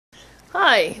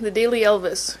Hi, the Daily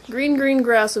Elvis. Green, green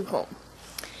grass of home.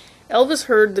 Elvis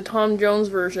heard the Tom Jones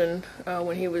version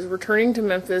when he was returning to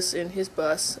Memphis in his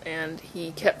bus, and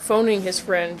he kept phoning his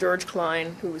friend George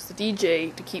Klein, who was the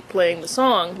DJ, to keep playing the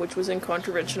song, which was in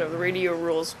contravention of the radio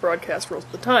rules, broadcast rules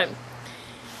at the time.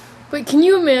 But can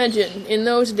you imagine, in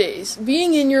those days,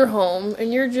 being in your home,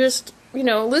 and you're just,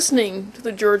 listening to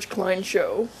the George Klein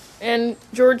show, and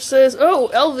George says, "Oh,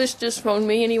 Elvis just phoned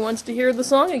me, and he wants to hear the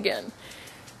song again."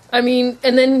 And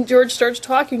then George starts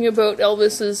talking about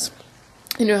Elvis's,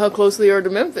 how close they are to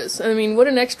Memphis. What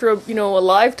an extra, a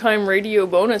lifetime radio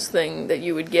bonus thing that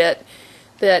you would get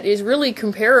that is really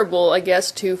comparable, I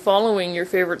guess, to following your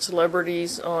favorite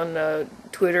celebrities on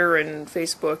Twitter and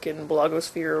Facebook and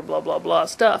blogosphere, blah, blah, blah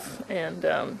stuff.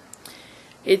 And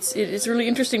it's really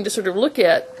interesting to sort of look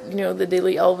at, the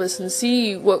Daily Elvis and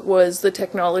see what was the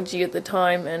technology at the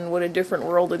time and what a different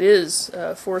world it is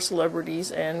for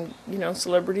celebrities and,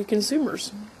 celebrity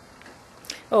consumers.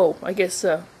 Oh, I guess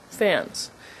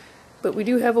fans. But we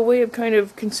do have a way of kind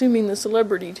of consuming the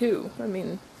celebrity, too.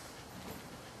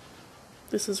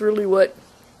 This is really what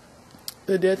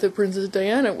the death of Princess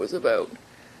Diana was about.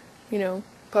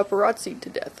 Paparazzi to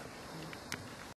death.